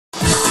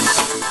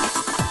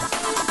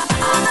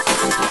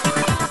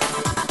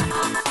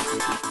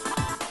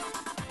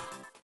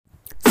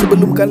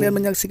Sebelum kalian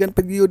menyaksikan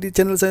video di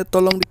channel saya,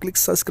 tolong diklik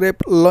subscribe,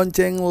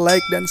 lonceng,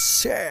 like, dan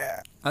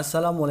share.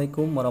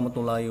 Assalamualaikum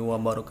warahmatullahi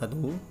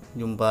wabarakatuh.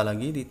 Jumpa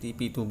lagi di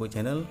TV Tubuh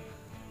Channel.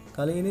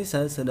 Kali ini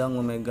saya sedang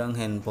memegang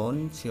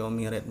handphone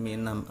Xiaomi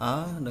Redmi A6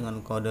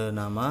 dengan kode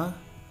nama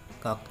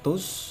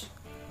Cactus,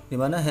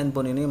 dimana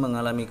handphone ini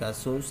mengalami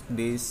kasus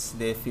this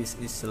device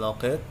is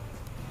locked,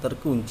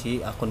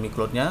 terkunci akun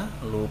Micloudnya,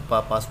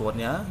 lupa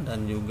passwordnya,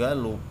 dan juga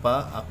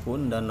lupa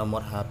akun dan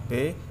nomor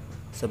HP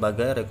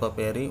sebagai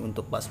recovery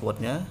untuk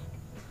passwordnya.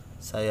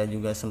 Saya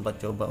juga sempat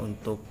coba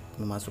untuk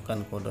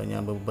memasukkan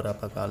kodenya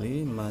beberapa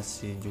kali,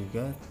 masih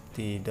juga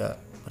tidak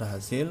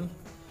berhasil.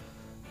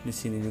 Di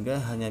sini juga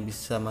hanya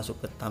bisa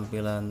masuk ke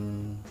tampilan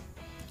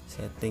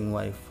setting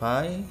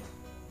WiFi.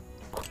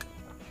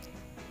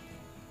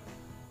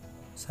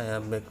 Saya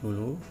back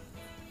dulu.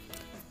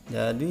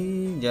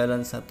 Jadi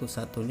jalan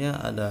satu-satunya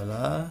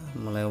adalah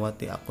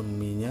melewati akun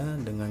Mi-nya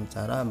dengan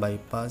cara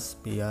bypass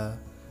via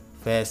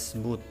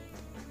Facebook.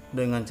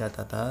 Dengan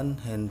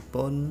catatan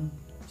handphone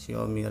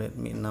Xiaomi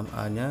Redmi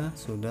 6A nya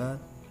sudah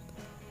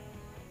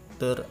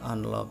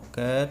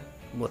terunlocked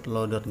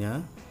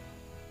bootloadernya.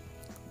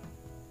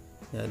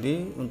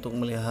 Jadi untuk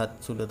melihat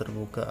sudah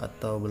terbuka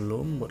atau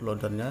belum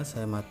bootloadernya,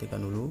 saya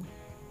matikan dulu.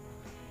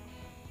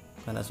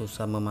 Karena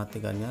susah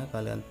mematikannya,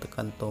 kalian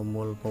tekan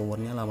tombol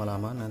powernya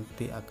lama-lama,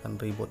 nanti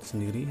akan reboot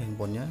sendiri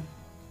handphonenya.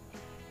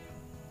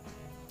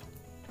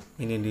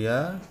 Ini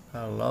dia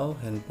kalau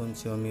handphone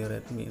Xiaomi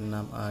Redmi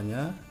 6A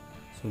nya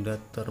sudah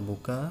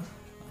terbuka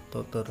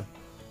atau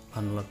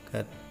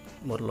terunlocked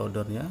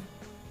bootloadernya.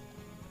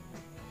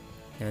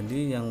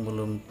 Jadi yang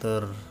belum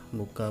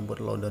terbuka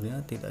bootloadernya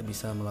tidak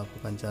bisa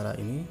melakukan cara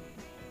ini.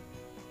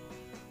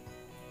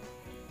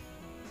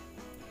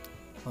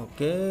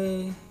 Oke,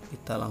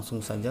 kita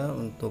langsung saja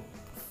untuk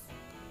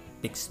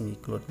fix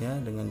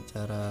Micloudnya dengan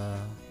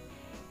cara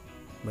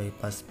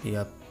bypass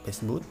via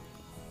Facebook.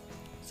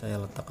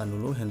 Saya letakkan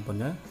dulu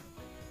handphonenya.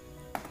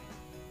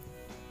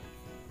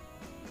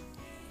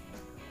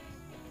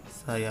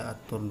 Saya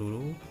atur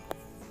dulu.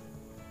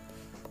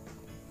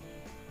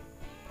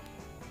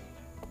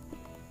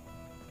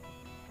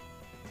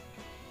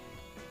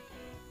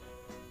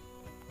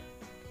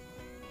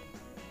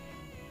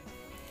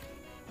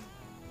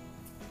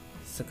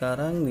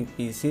 Sekarang di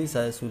PC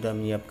saya sudah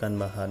menyiapkan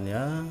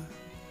bahannya.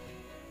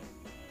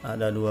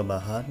 Ada dua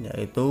bahan,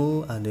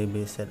 yaitu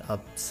ADB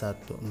setup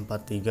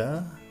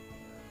 143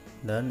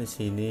 dan di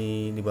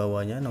sini di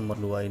bawahnya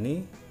nomor 2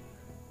 ini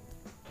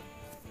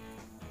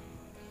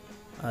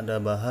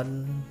ada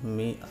bahan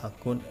Mi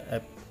Akun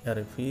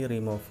FRV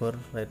Remover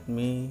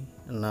Redmi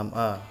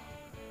 6A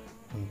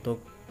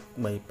untuk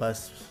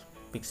bypass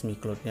fix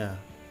Micloudnya.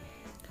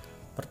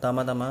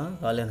 Pertama-tama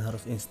kalian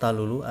harus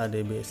install dulu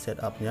ADB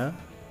setupnya.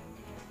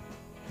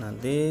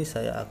 Nanti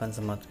saya akan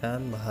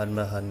sematkan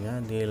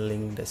bahan-bahannya di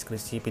link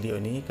deskripsi video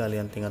ini.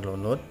 Kalian tinggal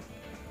download,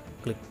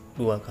 klik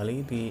 2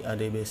 kali di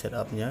ADB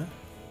setupnya.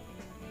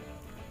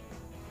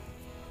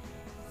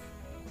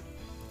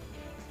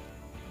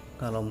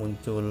 Kalau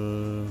muncul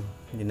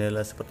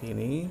jendela seperti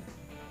ini,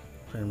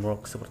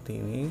 framework seperti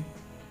ini,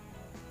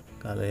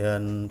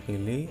 kalian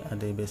pilih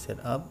ADB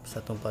setup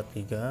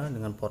 143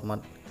 dengan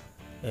format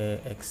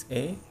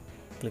exe,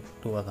 klik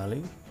 2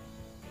 kali.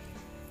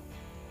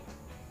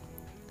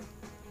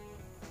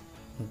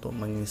 Untuk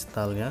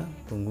menginstalnya,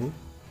 tunggu.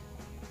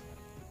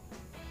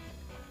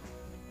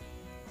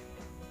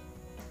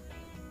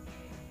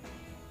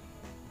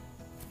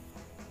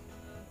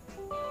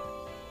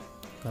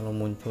 Kalau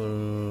muncul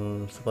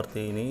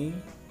seperti ini,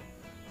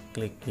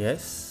 klik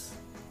yes.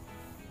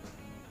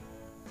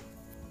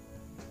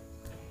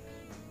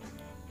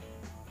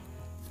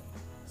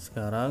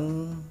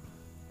 Sekarang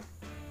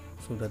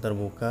sudah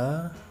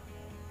terbuka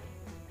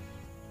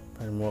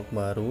framework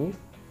baru.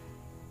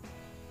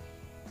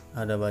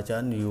 Ada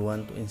bacaan you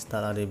want to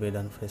install ADB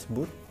dan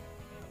Facebook.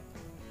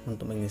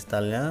 Untuk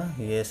menginstalnya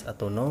yes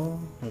atau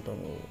no.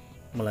 Untuk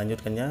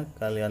melanjutkannya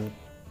kalian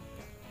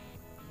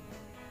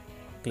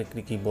klik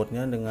di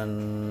keyboardnya dengan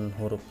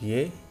huruf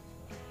Y,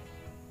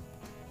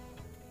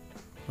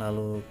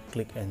 lalu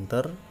klik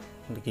enter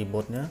di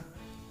keyboardnya,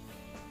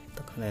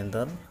 tekan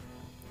enter,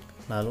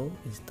 lalu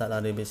install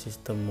ADB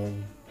system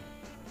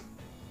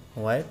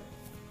wide,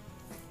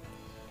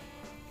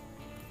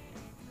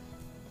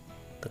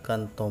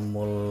 tekan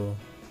tombol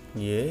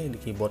Y di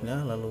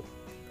keyboardnya, lalu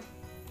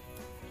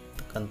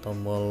tekan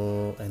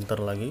tombol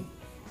enter lagi.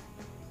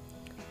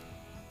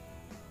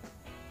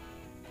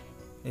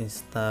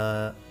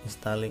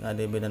 Installing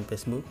ADB dan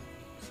Facebook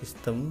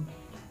system.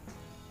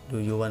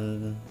 Do you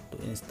want to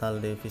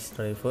install device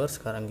driver?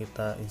 Sekarang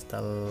kita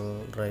install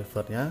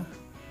drivernya.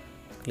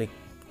 Klik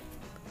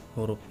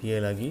huruf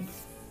Y lagi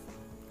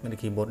di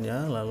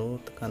keyboardnya,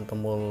 lalu tekan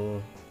tombol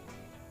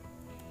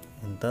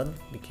enter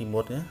di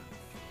keyboardnya.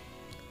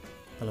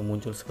 Kalau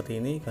muncul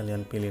seperti ini,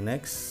 kalian pilih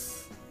next.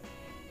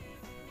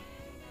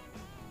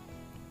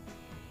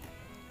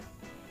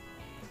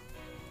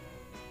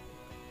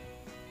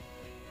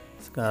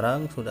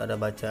 Sekarang sudah ada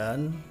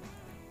bacaan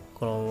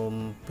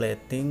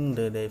completing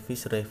the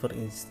device driver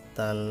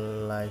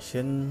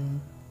installation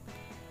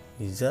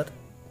wizard,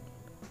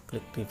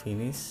 klik di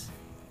finish.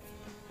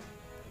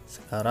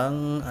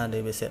 Sekarang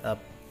ADB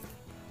setup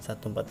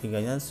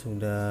 143 nya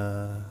sudah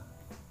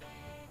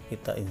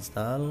kita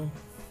install,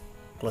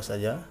 close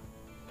aja.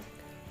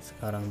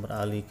 Sekarang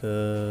beralih ke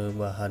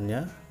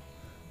bahannya,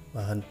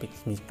 bahan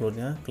Micloud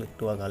nya, klik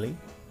 2 kali.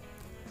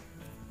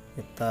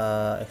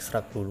 Kita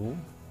ekstrak dulu,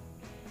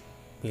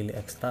 pilih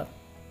ekstrak,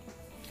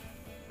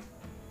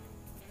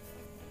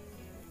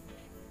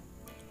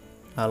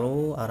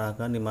 lalu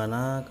arahkan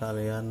dimana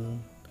kalian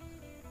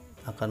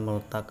akan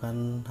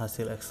meletakkan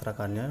hasil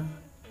ekstrakannya.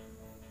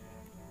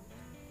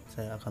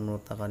 Saya akan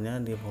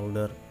meletakkannya di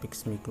folder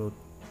Micloud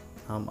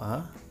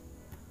 6A,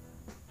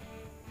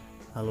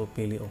 lalu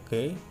pilih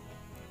OK.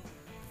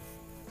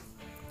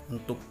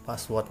 Untuk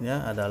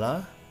passwordnya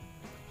adalah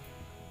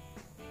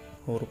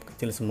huruf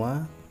kecil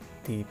semua,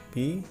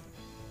 TP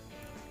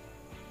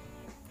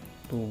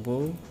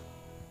Turbo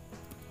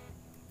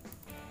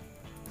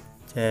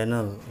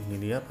Channel. Ini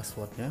dia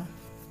passwordnya.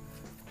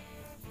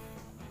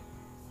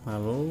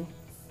 Lalu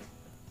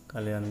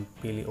kalian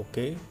pilih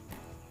OK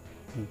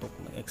untuk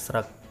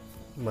mengekstrak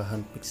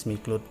bahan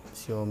Micloud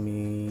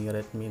Xiaomi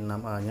Redmi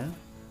 6A nya.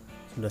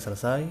 Sudah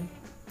selesai,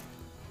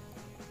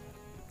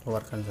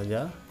 keluarkan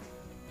saja.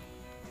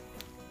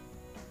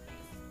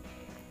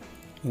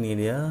 Ini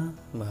dia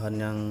bahan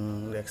yang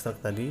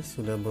diekstrak tadi,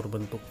 sudah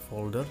berbentuk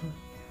folder.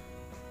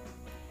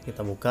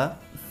 Kita buka,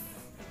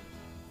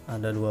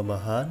 ada 2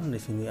 bahan.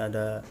 Di sini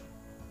ada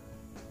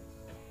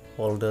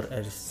folder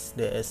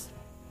SDS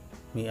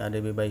Mi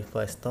ADB by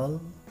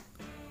install,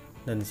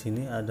 dan di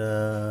sini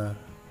ada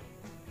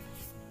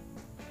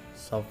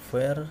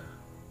software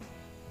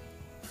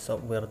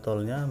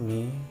toolnya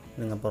Mi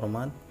dengan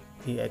format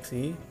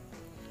exe.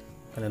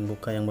 Kalian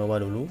buka yang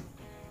bawah dulu,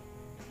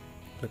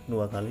 klik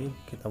 2 kali,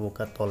 kita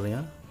buka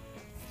toolnya.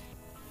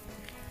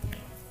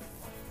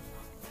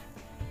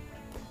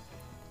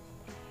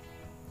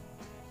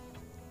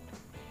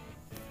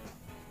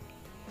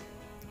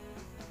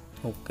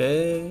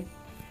 Oke,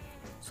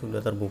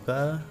 sudah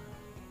terbuka.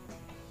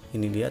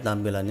 Ini dia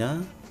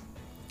tampilannya.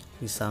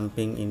 Di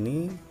samping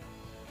ini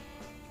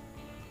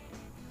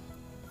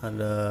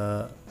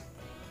ada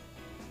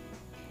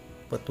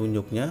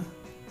petunjuknya,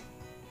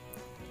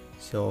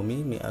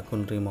 Xiaomi Mi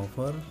Akun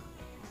Remover.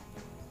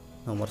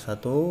 Nomor 1,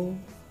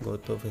 go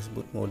to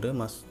Facebook mode,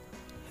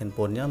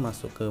 handphonenya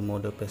masuk ke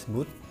mode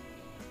Facebook,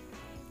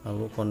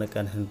 lalu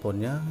konekkan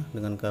handphonenya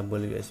dengan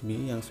kabel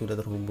USB yang sudah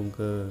terhubung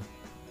ke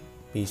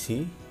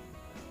PC.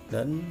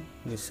 Dan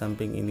di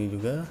samping ini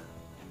juga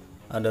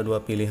ada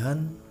 2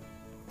 pilihan,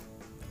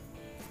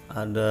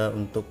 ada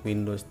untuk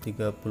Windows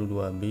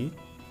 32 bit.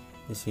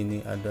 Di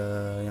sini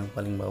ada yang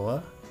paling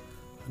bawah,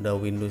 ada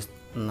Windows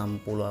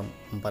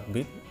 64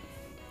 bit.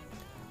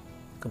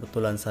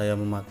 Kebetulan saya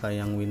memakai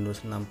yang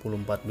Windows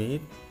 64 bit.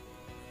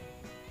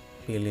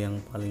 Pilih yang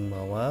paling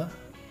bawah.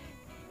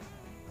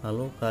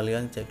 Lalu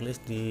kalian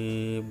checklist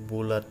di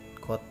bulat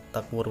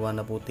kotak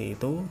berwarna putih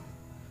itu,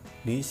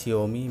 di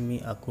Xiaomi Mi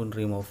Akun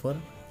Remover,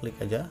 klik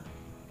aja.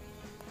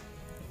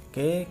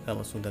 Oke,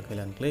 kalau sudah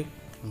kalian klik,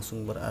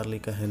 langsung beralih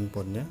ke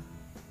handphonenya.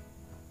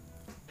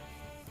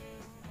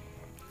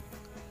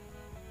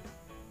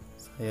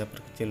 Saya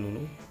perkecil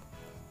dulu.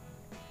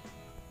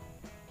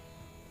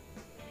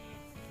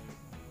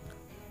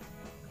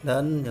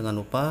 Dan jangan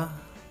lupa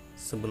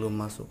sebelum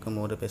masuk ke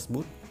mode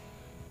Facebook,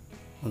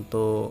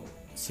 untuk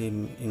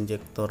SIM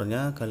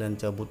injektornya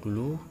kalian cabut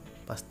dulu,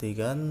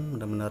 pastikan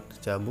benar-benar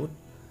dicabut,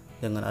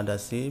 jangan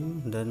ada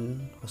SIM,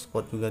 dan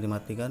hotspot juga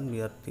dimatikan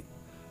biar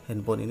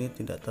handphone ini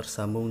tidak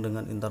tersambung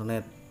dengan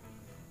internet.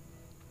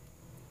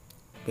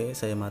 Oke,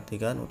 saya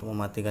matikan. Untuk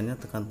mematikannya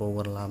tekan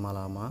power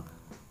lama-lama,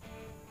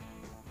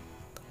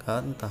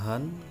 tekan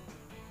tahan,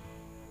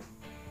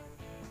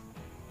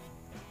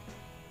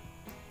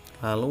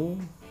 lalu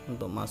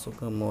untuk masuk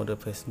ke mode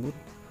Facebook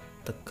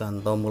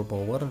tekan tombol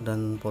power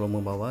dan volume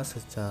bawah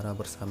secara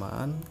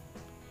bersamaan,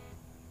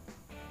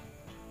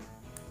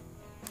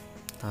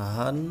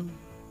 tahan,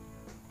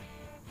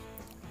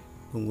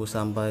 tunggu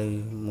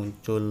sampai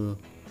muncul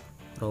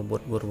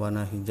robot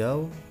berwarna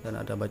hijau dan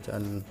ada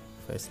bacaan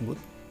Facebook.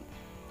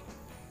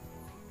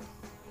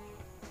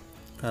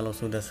 Kalau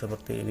sudah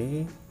seperti ini,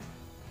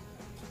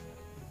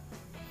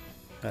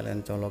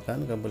 kalian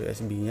colokkan kabel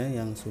USB nya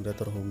yang sudah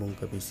terhubung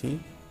ke PC.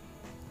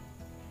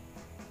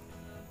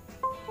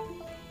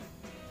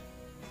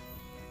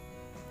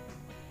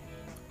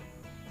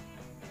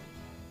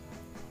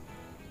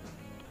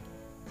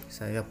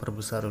 Saya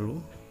perbesar dulu.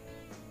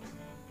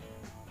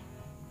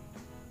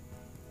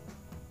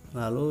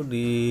 Lalu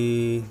di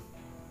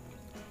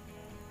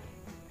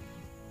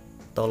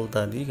tol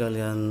tadi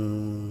kalian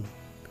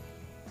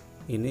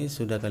ini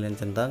sudah kalian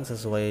centang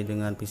sesuai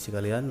dengan PC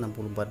kalian,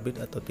 64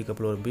 bit atau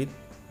 30 bit.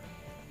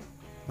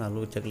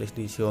 Lalu checklist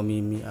di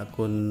Xiaomi Mi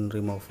Akun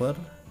Remover,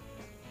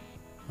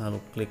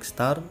 lalu klik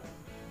start.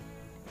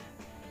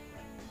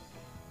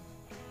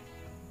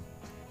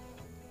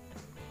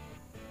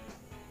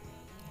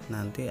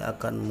 Nanti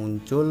akan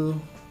muncul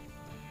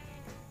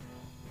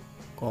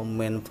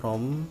comment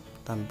from,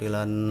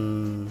 tampilan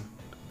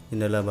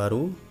jendela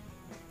baru.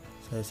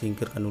 Saya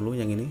singkirkan dulu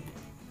yang ini.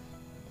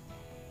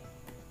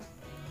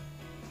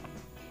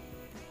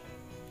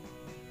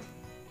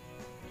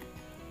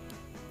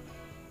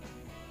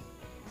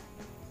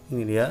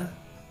 Ini dia.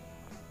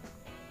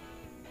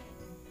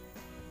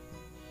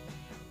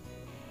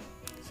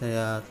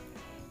 Saya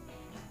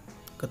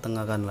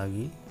ketengahkan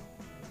lagi.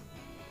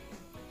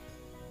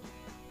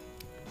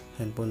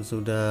 Handphone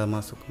sudah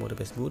masuk ke mode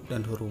Facebook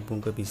dan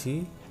terhubung ke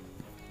PC.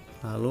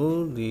 Lalu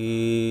di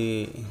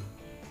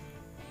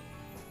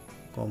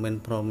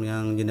comment prompt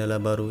yang jendela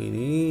baru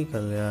ini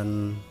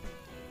kalian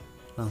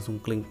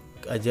langsung klik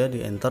aja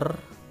di enter.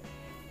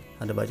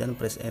 Ada bacaan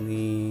press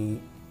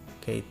any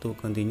key to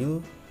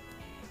continue.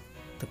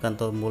 Tekan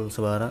tombol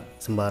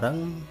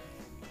sembarang.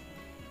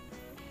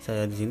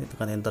 Saya di sini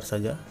tekan enter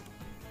saja.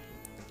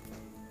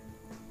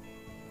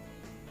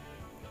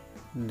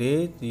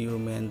 Date you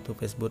meant to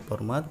Facebook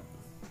format.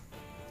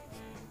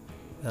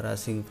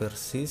 Erasing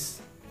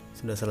versis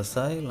sudah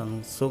selesai.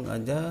 Langsung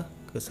aja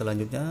ke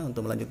selanjutnya.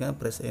 Untuk melanjutkan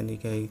press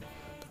any key,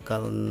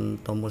 tekan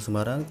tombol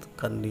sembarang,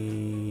 tekan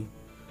di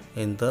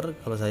enter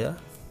kalau saya.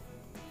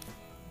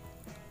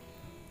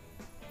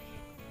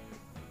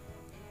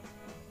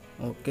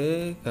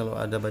 Oke, kalau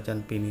ada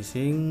bacaan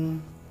finishing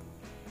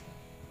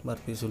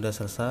berarti sudah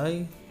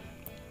selesai.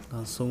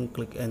 Langsung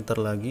klik enter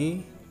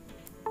lagi.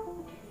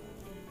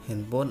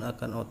 Handphone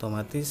akan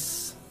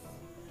otomatis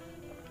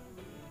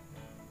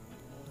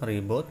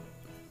reboot.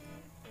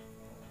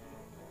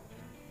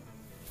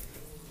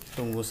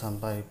 Tunggu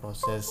sampai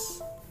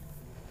proses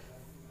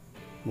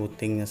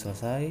bootingnya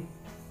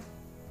selesai.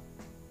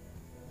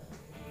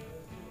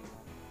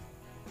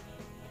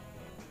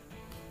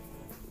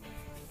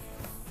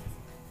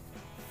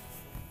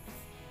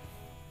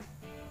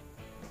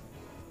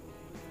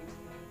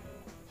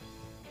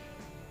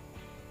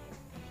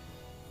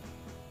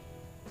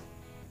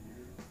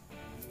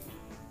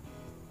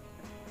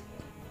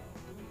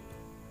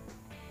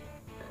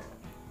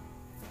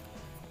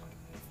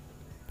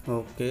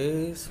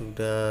 Oke,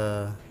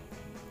 sudah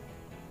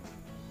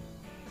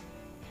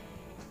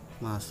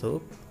masuk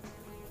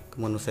ke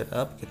menu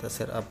setup. Kita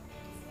setup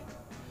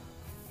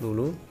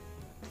dulu.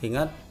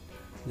 Ingat,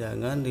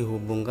 jangan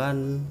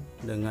dihubungkan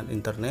dengan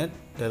internet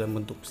dalam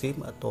bentuk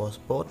SIM atau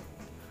hotspot.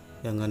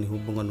 Jangan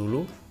dihubungkan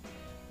dulu.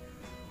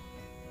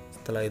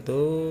 Setelah itu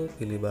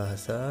pilih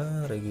bahasa,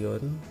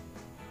 region.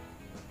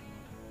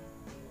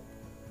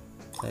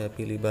 Saya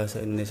pilih bahasa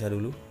Indonesia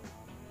dulu.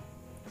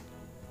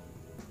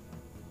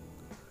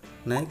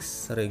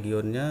 Next,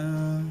 regionnya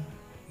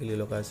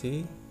pilih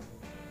lokasi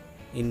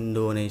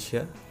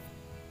Indonesia.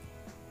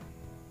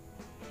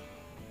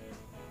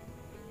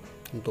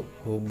 Untuk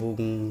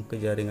hubung ke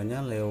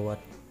jaringannya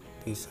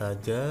lewati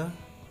saja,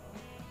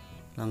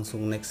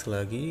 langsung next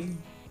lagi.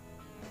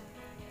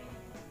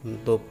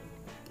 Untuk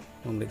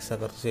memeriksa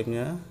kartu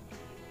SIM-nya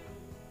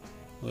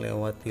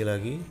lewati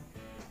lagi.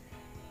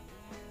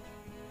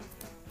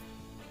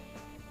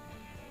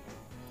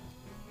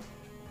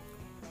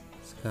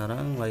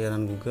 Sekarang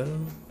layanan Google,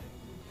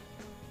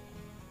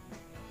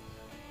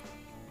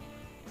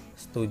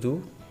 setuju.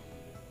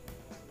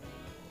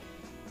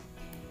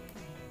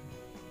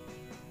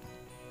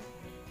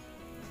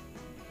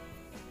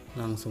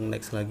 Langsung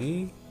next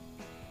lagi.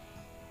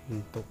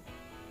 Untuk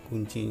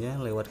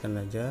kuncinya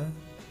lewatkan aja.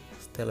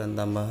 Setelan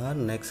tambahan,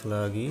 next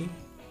lagi.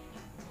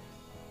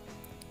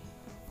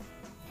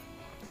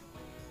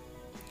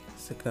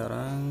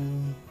 Sekarang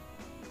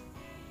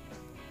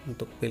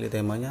untuk pilih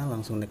temanya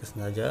langsung next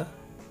saja.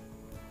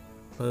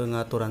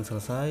 Pengaturan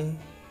selesai,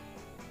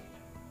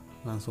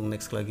 langsung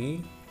next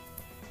lagi.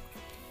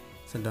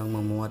 Sedang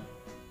memuat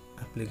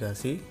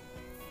aplikasi.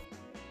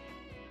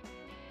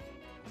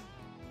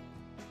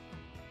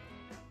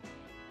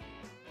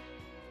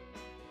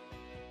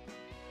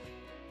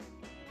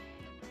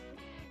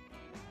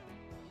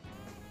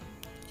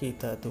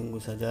 Kita tunggu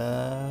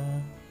saja,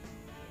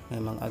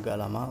 memang agak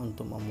lama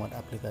untuk memuat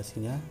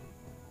aplikasinya.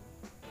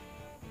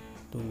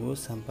 Tunggu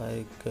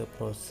sampai ke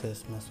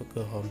proses masuk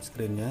ke home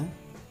screen-nya.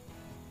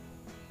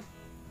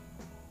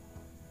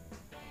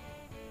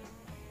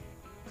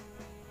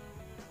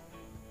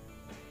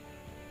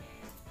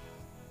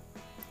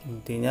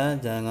 Intinya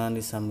jangan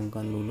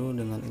disambungkan dulu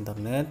dengan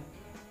internet.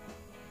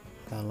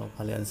 Kalau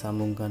kalian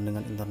sambungkan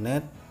dengan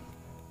internet,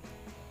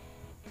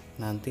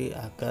 nanti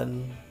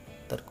akan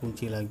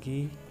terkunci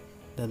lagi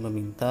dan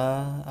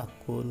meminta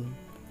akun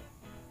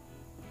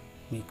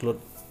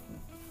Micloud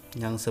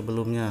yang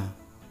sebelumnya.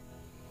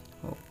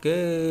 Oke,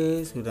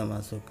 sudah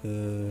masuk ke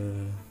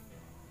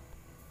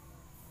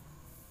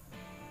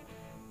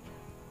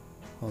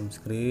home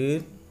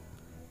screen.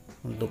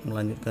 Untuk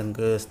melanjutkan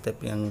ke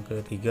step yang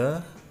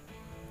ketiga,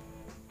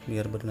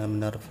 biar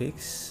benar-benar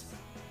fix,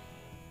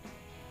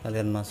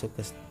 kalian masuk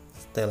ke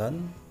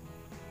setelan.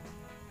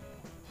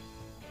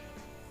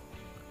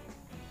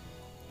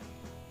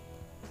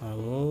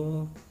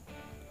 Lalu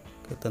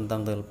ke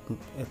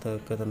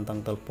tentang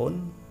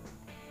telepon,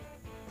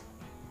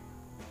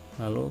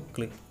 lalu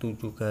klik 7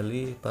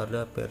 kali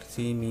pada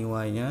versi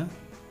MIUI nya.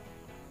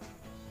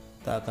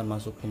 Kita akan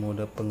masuk ke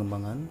mode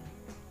pengembangan.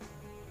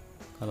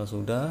 Kalau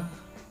sudah,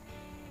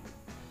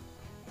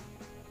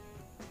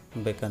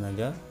 backkan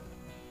aja,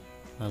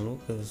 lalu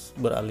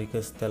beralih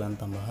ke setelan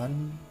tambahan,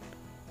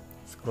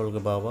 scroll ke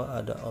bawah,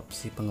 ada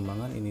opsi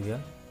pengembangan. Ini dia,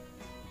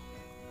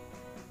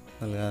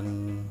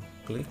 kalian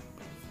klik,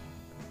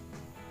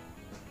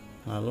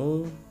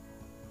 lalu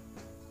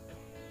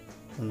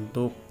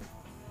untuk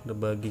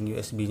debugging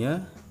USB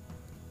nya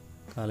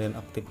kalian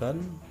aktifkan,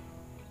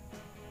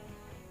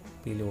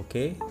 pilih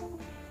OK.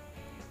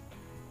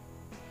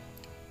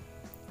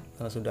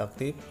 Kalau sudah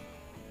aktif,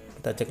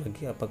 kita cek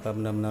lagi apakah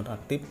benar-benar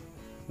aktif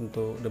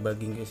untuk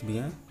debugging USB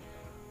nya.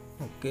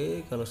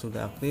 Oke, kalau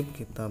sudah aktif,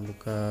 kita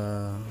buka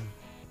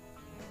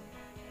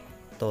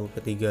tol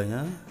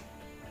ketiganya.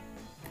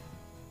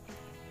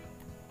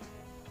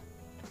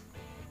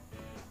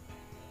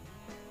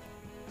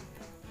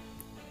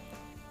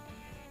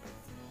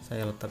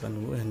 Saya letakkan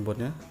dulu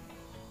handphonenya,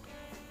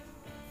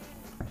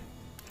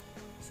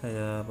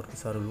 saya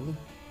perkesar dulu.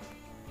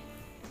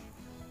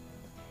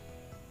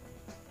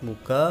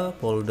 Buka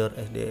folder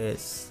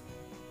SDS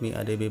Mi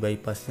ADB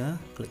bypassnya,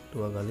 klik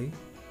 2 kali,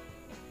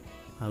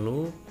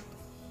 lalu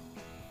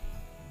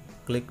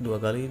klik 2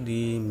 kali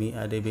di Mi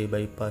ADB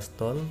bypass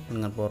tol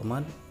dengan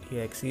format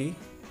exe,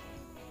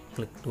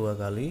 klik 2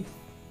 kali.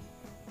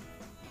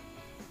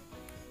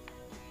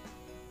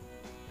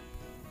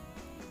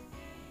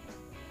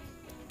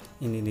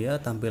 Ini dia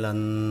tampilan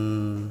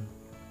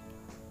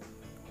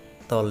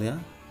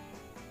tolnya,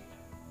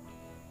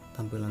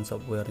 tampilan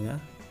softwarenya.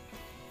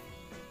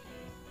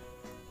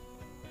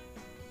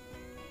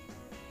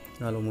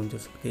 Lalu muncul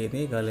seperti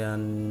ini,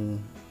 kalian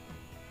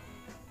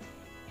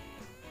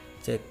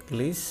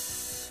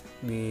checklist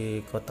di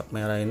kotak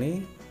merah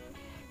ini,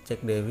 cek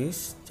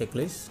device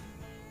checklist.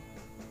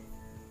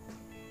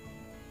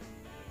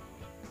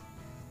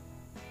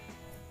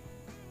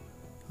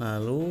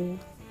 Lalu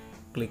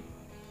klik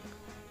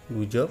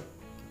do job.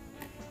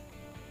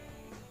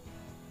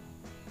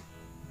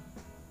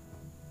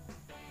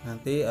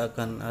 Nanti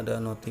akan ada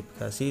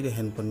notifikasi di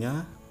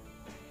handphonenya.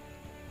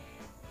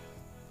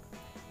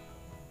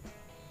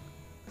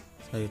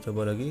 Saya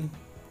coba lagi.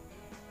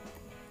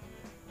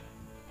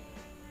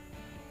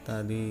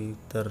 Tadi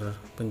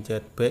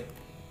terpencet back.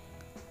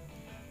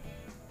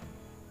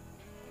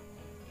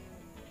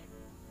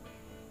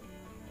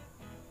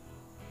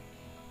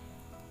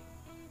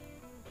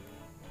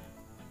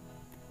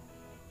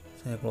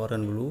 Saya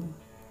keluarkan dulu.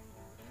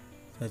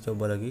 Saya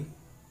coba lagi.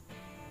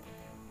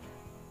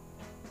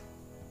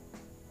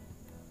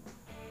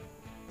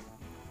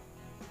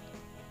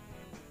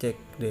 Cek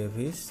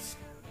device.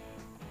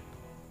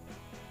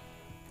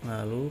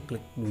 Lalu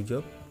klik do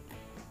job.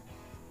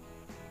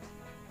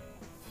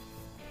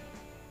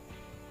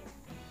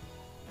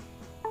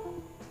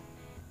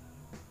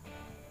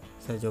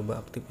 Saya coba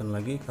aktifkan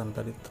lagi karena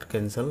tadi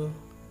tercancel.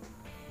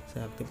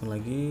 Saya aktifkan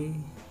lagi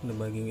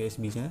debugging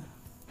USB nya,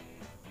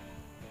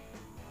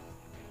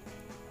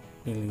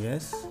 pilih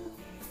yes.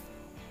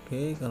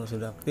 Oke, kalau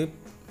sudah aktif,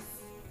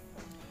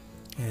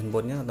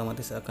 handphonenya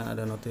otomatis akan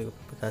ada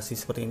notifikasi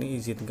seperti ini,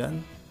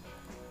 izinkan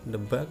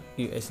debug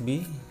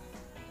USB.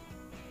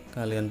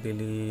 Kalian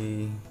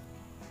pilih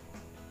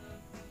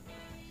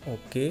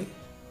OK.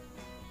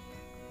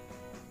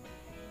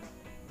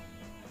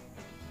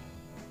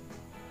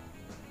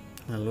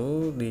 Lalu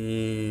di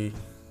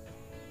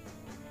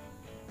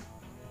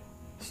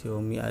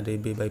Xiaomi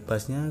ADB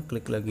bypassnya,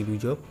 klik lagi do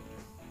job.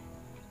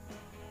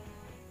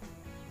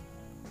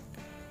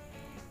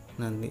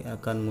 Nanti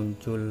akan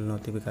muncul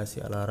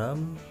notifikasi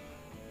alarm,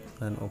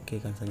 dan OK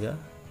kan saja.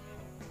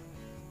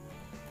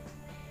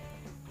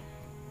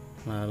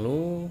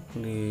 Lalu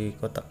di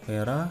kotak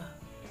merah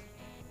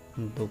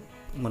untuk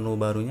menu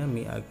barunya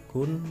Mi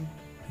Akun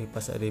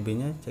bypass ADB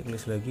nya,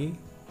 checklist lagi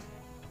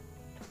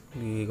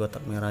di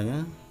kotak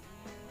merahnya,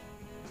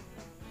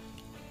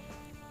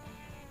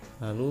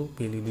 lalu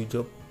pilih do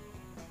job,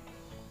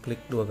 klik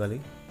 2 kali.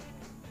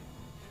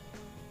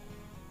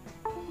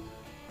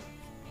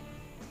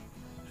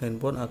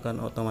 Handphone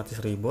akan otomatis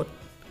reboot.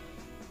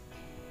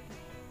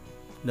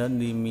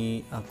 Dan di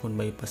Mi Akun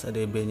bypass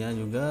ADB nya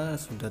juga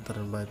sudah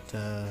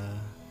terbaca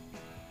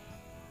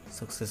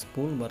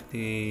successful,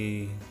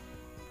 berarti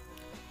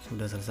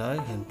sudah selesai,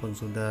 handphone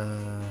sudah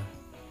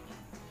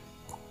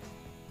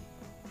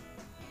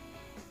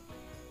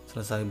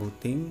selesai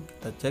booting.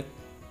 Kita cek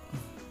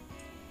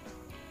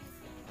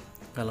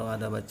kalau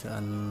ada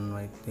bacaan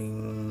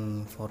waiting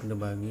for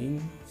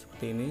debugging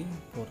seperti ini,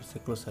 for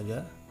siklus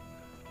saja.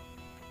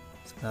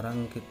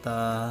 Sekarang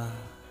kita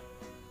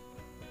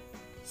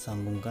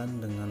sambungkan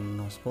dengan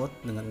hotspot,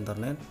 dengan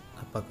internet,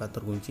 apakah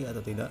terkunci atau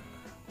tidak.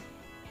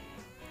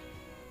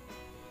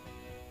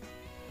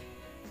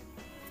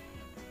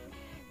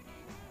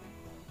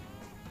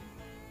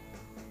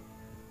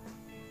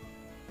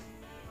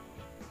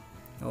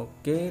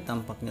 Oke,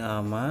 tampaknya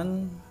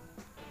aman.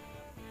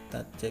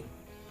 Kita cek,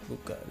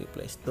 buka di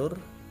Play Store.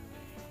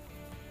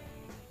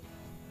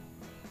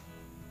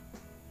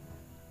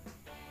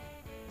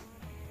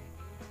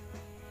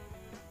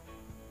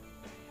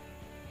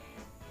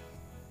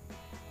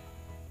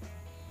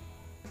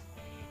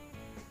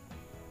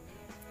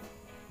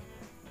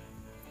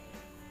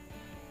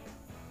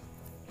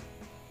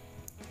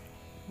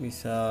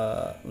 bisa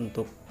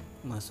untuk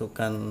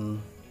masukkan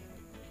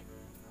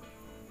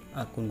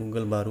akun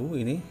Google baru.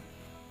 Ini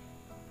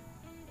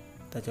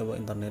kita coba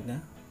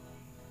internetnya.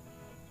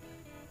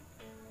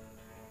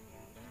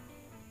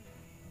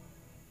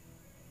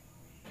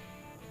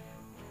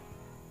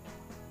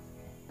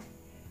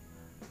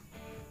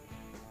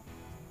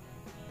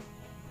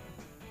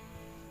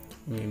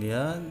 Ini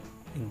dia,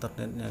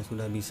 internetnya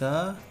sudah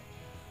bisa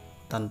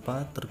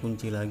tanpa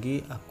terkunci lagi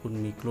akun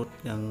Micloud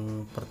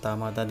yang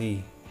pertama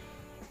tadi.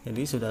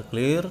 Jadi sudah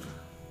clear.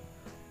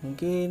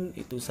 Mungkin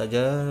itu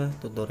saja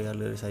tutorial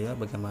dari saya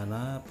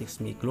bagaimana fix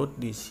Micloud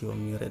di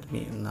Xiaomi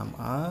Redmi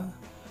 6A.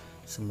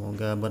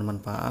 Semoga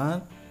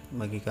bermanfaat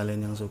bagi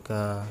kalian yang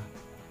suka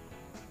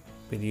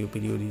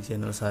video-video di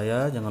channel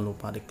saya. Jangan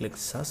lupa diklik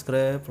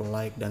subscribe,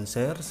 like, dan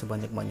share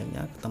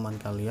sebanyak-banyaknya ke teman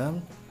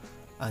kalian.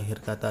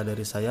 Akhir kata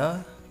dari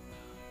saya,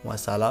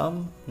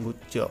 wassalam,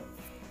 good job.